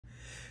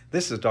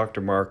This is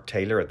Dr. Mark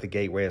Taylor at the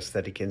Gateway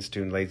Aesthetic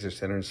Institute and Laser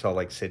Center in Salt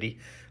Lake City.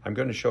 I'm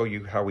going to show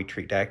you how we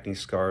treat acne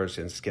scars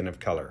and skin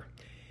of color.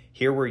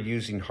 Here we're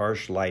using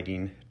harsh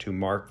lighting to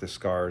mark the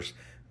scars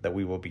that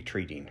we will be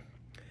treating.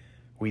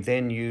 We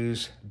then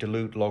use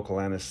dilute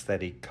local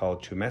anesthetic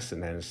called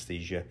tumescent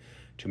anesthesia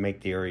to make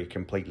the area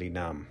completely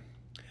numb.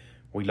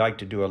 We like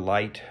to do a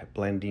light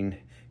blending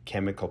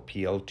chemical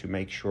peel to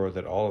make sure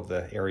that all of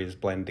the areas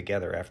blend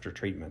together after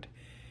treatment.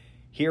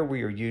 Here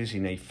we are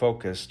using a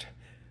focused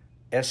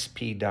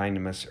SP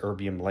Dynamis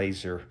erbium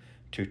laser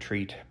to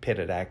treat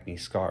pitted acne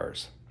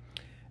scars.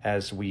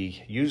 As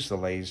we use the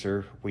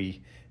laser,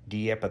 we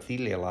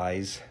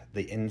de-epithelialize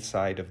the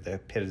inside of the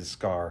pitted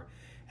scar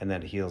and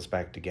then it heals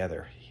back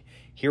together.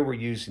 Here we're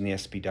using the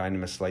SP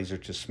Dynamis laser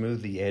to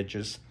smooth the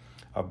edges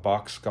of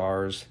box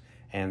scars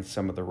and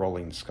some of the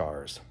rolling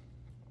scars.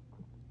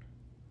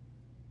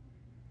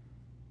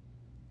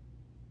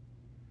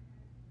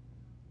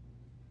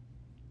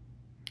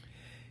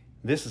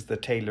 This is the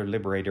Taylor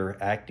Liberator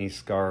acne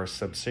scar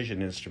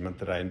subcision instrument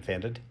that I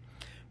invented.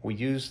 We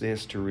use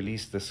this to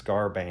release the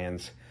scar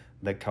bands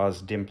that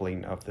cause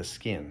dimpling of the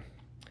skin.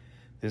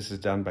 This is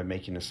done by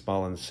making a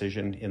small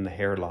incision in the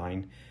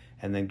hairline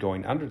and then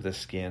going under the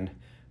skin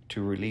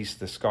to release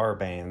the scar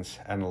bands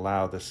and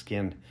allow the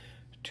skin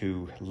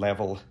to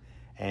level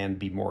and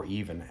be more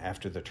even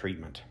after the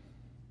treatment.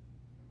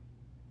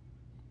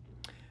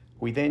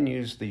 We then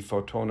use the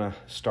Fotona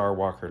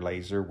StarWalker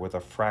laser with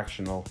a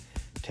fractional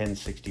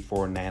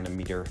 1064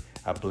 nanometer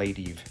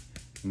ablative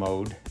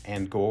mode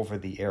and go over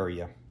the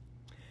area.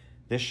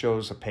 This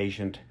shows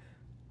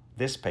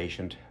this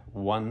patient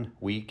 1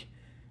 week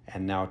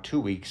and now 2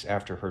 weeks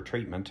after her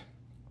treatment,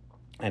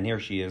 and here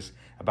she is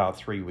about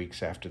 3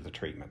 weeks after the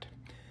treatment.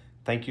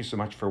 Thank you so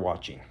much for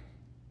watching.